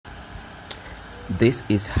This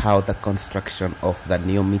is how the construction of the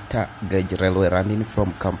new meter gauge railway running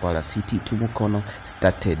from Kampala City to Mukono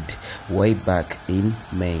started way back in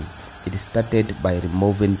May. It started by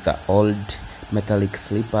removing the old metallic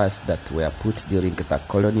sleepers that were put during the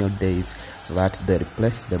colonial days so that they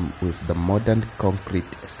replaced them with the modern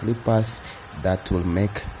concrete sleepers that will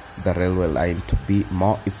make the railway line to be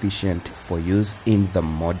more efficient for use in the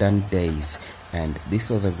modern days. And this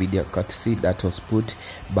was a video courtesy that was put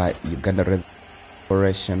by Uganda Railway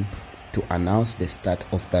Corporation to announce the start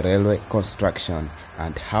of the railway construction.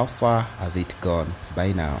 And how far has it gone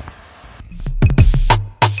by now?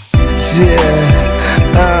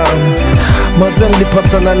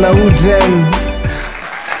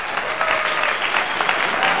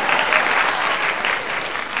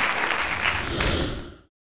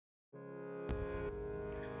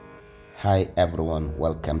 Hi everyone,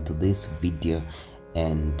 welcome to this video,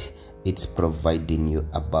 and it's providing you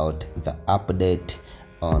about the update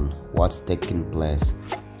on what's taking place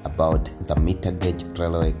about the meter gauge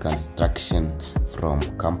railway construction from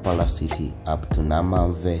Kampala City up to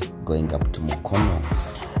Namave, going up to Mukono.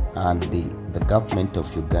 And the government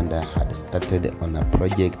of Uganda had started on a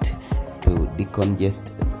project to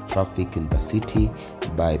decongest traffic in the city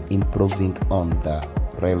by improving on the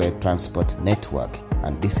railway transport network.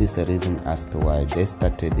 And this is a reason as to why they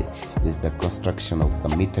started with the construction of the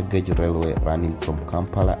meter gauge railway running from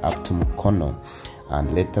Kampala up to Mukono,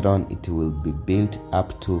 and later on it will be built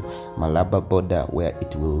up to Malaba border, where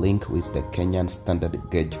it will link with the Kenyan standard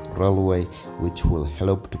gauge railway, which will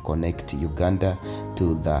help to connect Uganda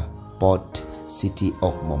to the port city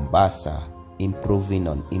of Mombasa, improving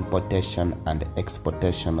on importation and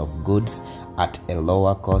exportation of goods at a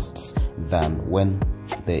lower costs than when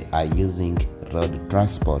they are using road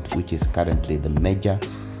transport, which is currently the major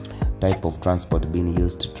type of transport being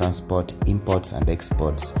used to transport imports and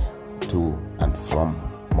exports to and from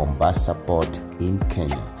Mombasa port in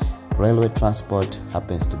Kenya. Railway transport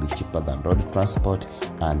happens to be cheaper than road transport,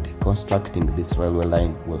 and constructing this railway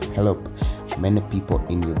line will help many people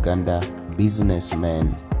in Uganda,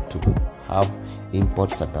 businessmen, to have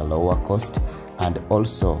imports at a lower cost, and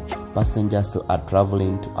also passengers who are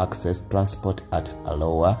traveling to access transport at a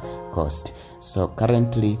lower cost. So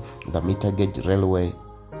currently the meter gauge railway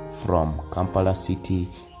from Kampala City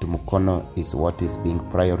to Mukono is what is being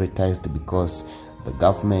prioritized, because the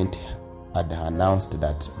government had announced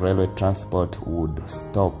that railway transport would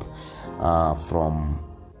stop from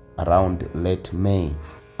around late May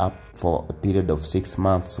up for a period of 6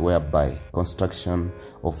 months, whereby construction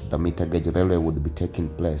of the meter gauge railway would be taking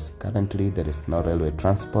place. Currently there is no railway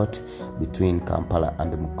transport between Kampala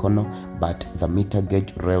and Mukono, but the meter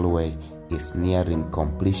gauge railway is nearing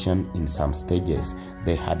completion in some stages.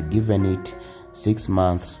 They had given it 6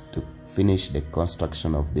 months to finish the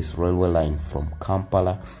construction of this railway line from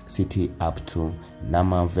Kampala City up to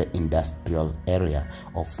Namave industrial area,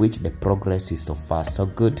 of which the progress is so far so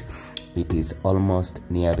good. It is almost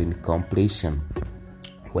nearing completion,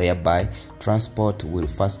 whereby transport will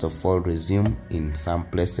first of all resume in some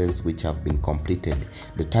places which have been completed.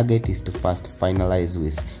 The target is to first finalize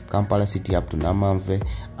with Kampala City up to Namave,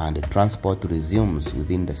 and the transport resumes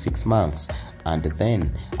within the 6 months, and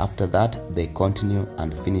then after that they continue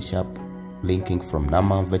and finish up linking from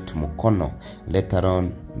Namave to Mukono. Later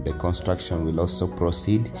on the construction will also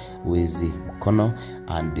proceed with Mukono,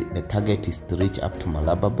 and the target is to reach up to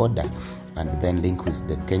Malaba border and then link with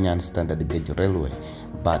the Kenyan standard gauge railway.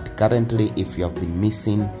 But currently, if you have been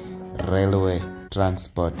missing railway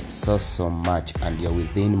transport so much and you're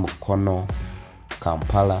within Mukono,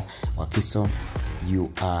 Kampala, Wakiso,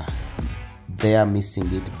 you are there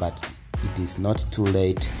missing it, but it is not too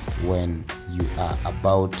late when you are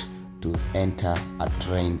about to enter a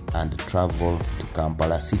train and travel to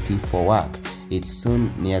Kampala City for work. It's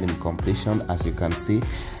soon nearing completion. As you can see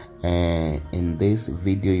in this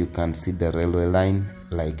video, you can see the railway line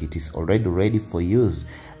like it is already ready for use,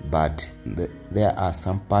 but there are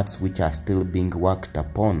some parts which are still being worked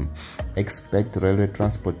upon. Expect railway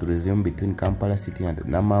transport to resume between Kampala City and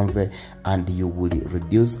Namave, and you will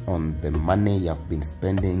reduce on the money you have been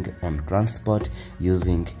spending on transport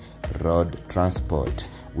using road transport,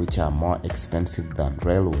 which are more expensive than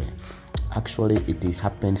railway. Actually, it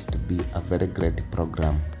happens to be a very great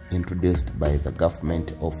program introduced by the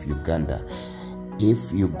government of Uganda.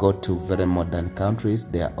 If you go to very modern countries,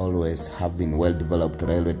 they are always having well-developed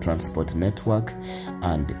railway transport network,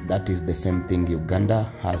 and that is the same thing Uganda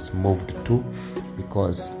has moved to,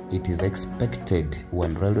 because it is expected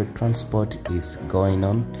when railway transport is going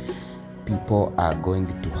on, people are going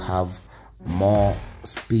to have more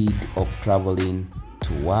speed of traveling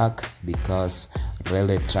to work, because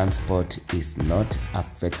railway transport is not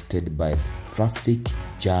affected by traffic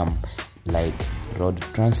jam like road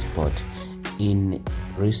transport. In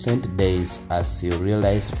recent days, as you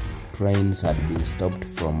realize, trains had been stopped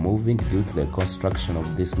from moving due to the construction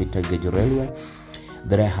of this meter gauge railway.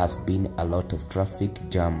 There has been a lot of traffic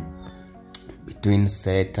jam between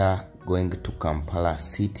Seta going to Kampala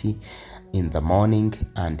city in the morning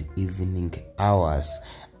and evening hours,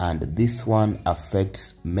 and this one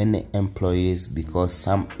affects many employees because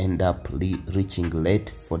some end up reaching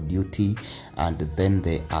late for duty, and then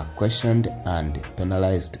they are questioned and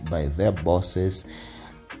penalized by their bosses.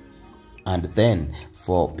 And then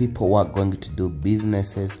for people who are going to do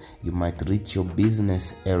businesses, you might reach your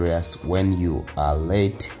business areas when you are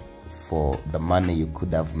late for the money you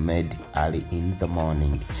could have made early in the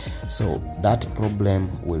morning. So that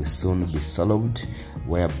problem will soon be solved,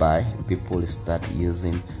 whereby people start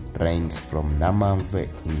using trains from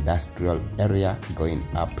Namamve industrial area going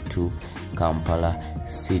up to Kampala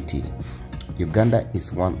city. Uganda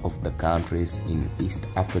is one of the countries in East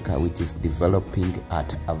Africa which is developing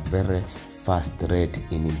at a very fast rate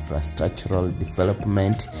in infrastructural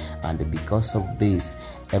development, and because of this,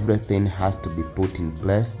 everything has to be put in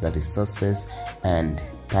place, the resources and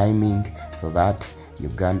timing, so that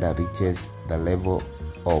Uganda reaches the level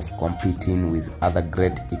of competing with other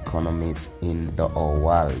great economies in the whole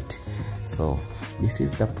world. So this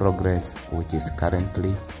is the progress which is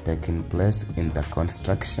currently taking place in the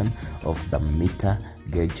construction of the meter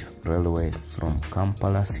gauge railway from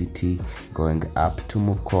Kampala city going up to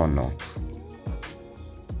Mukono.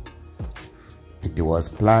 It was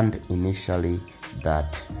planned initially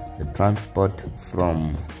that the transport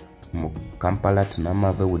from Kampala to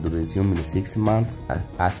Namave would resume in 6 months,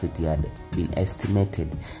 as it had been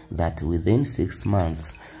estimated that within 6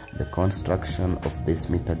 months the construction of this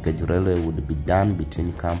meter gauge railway would be done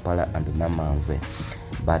between Kampala and Namave.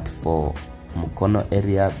 But for Mukono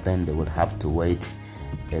area, then they would have to wait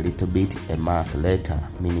a little bit, a month later,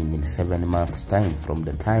 meaning in 7 months time from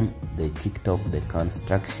the time they kicked off the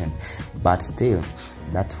construction. But still,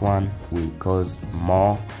 that one will cause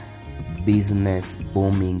more business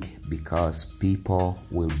booming because people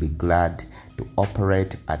will be glad to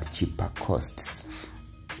operate at cheaper costs.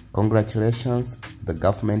 Congratulations, the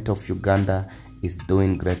government of Uganda is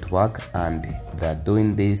doing great work, and they are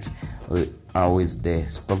doing this with the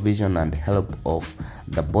supervision and help of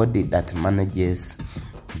the body that manages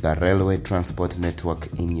the railway transport network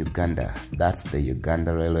in Uganda. That's the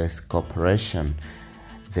Uganda Railways Corporation.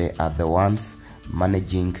 They are the ones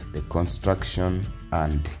managing the construction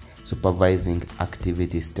and supervising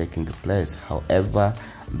activities taking place. However,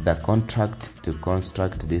 the contract to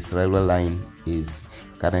construct this railway line is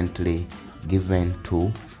currently given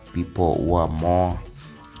to people who are more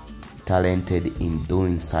talented in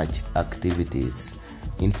doing such activities.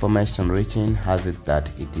 Information reaching has it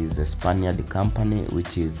that it is a Spaniard company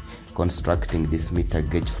which is constructing this meter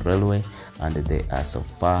gauge railway, and they are so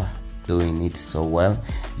far doing it so well.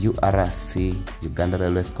 URC, Uganda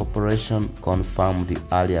Railways Corporation, confirmed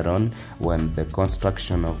earlier on when the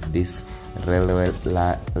construction of this railway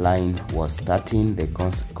line was starting. They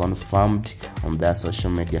confirmed on their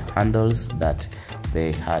social media handles that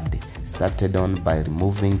they had started on by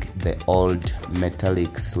removing the old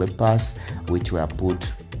metallic sleepers which were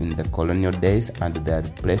put in the colonial days, and they are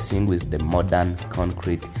replacing with the modern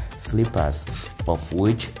concrete sleepers, of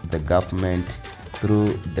which the government, through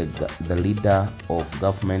the leader of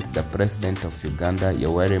government, the president of Uganda,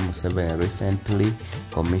 Yoweri Museveni, recently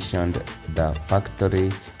commissioned the factory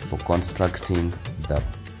for constructing the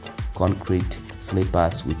concrete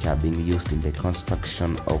sleepers which are being used in the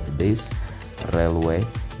construction of this railway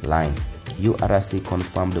line. URC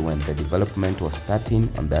confirmed when the development was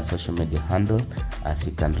starting on their social media handle, as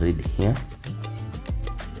you can read here.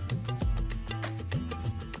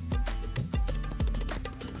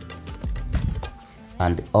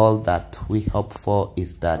 And all that we hope for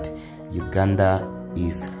is that Uganda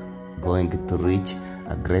is going to reach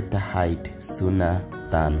a greater height sooner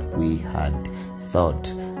than we had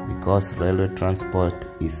thought, because railway transport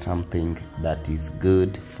is something that is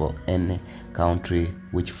good for any country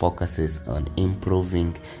which focuses on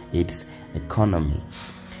improving its economy.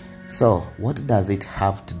 So what does it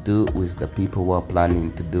have to do with the people who are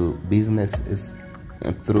planning to do businesses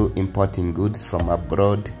through importing goods from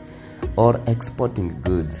abroad or exporting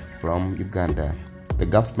goods from Uganda? The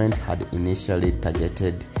government had initially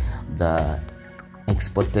targeted the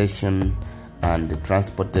exportation and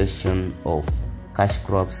transportation of cash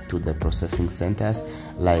crops to the processing centers,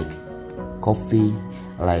 like coffee,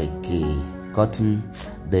 like cotton.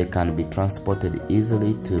 They can be transported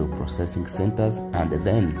easily to processing centers, and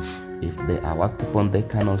then if they are worked upon, they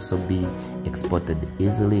can also be exported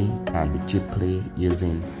easily and cheaply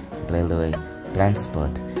using railway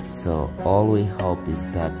transport. So all we hope is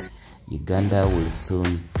that Uganda will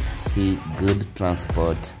soon see good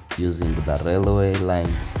transport using the railway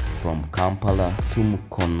line from Kampala to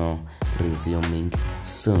Mukono resuming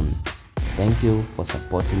soon. Thank you for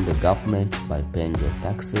supporting the government by paying your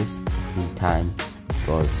taxes in time,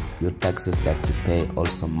 because your taxes that you pay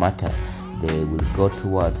also matter. They will go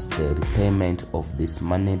towards the repayment of this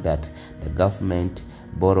money that the government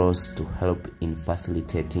borrows to help in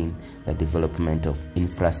facilitating the development of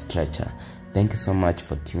infrastructure. Thank you so much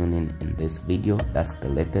for tuning in this video. That's the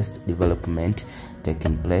latest development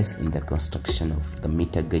taking place in the construction of the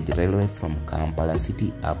meter gauge railway from Kampala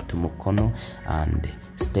city up to Mukono. And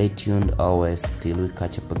stay tuned always till we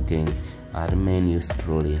catch up again. I remain yours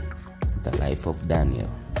truly, The Life of Daniel.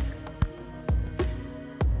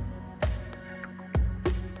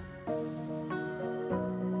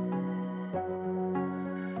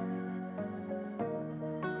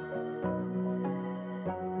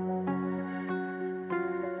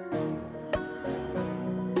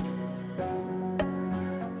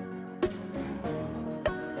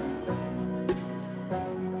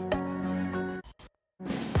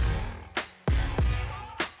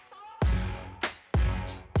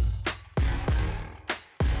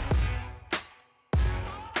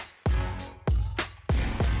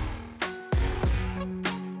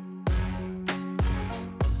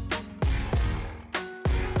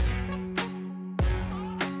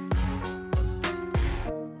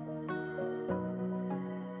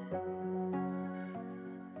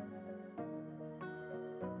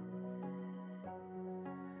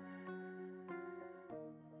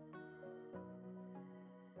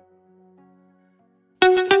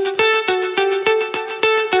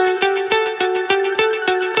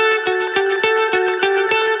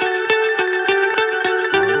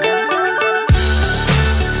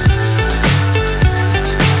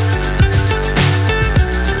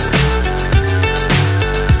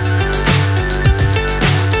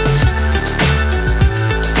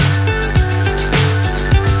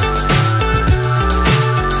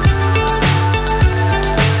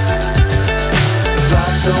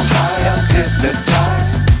 So high I'm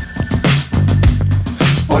hypnotized.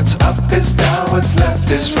 What's up is down, what's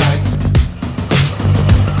left is right.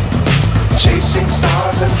 Chasing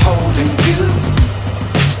stars and holding you.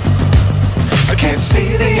 I can't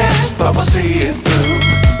see the end, but we'll see it through.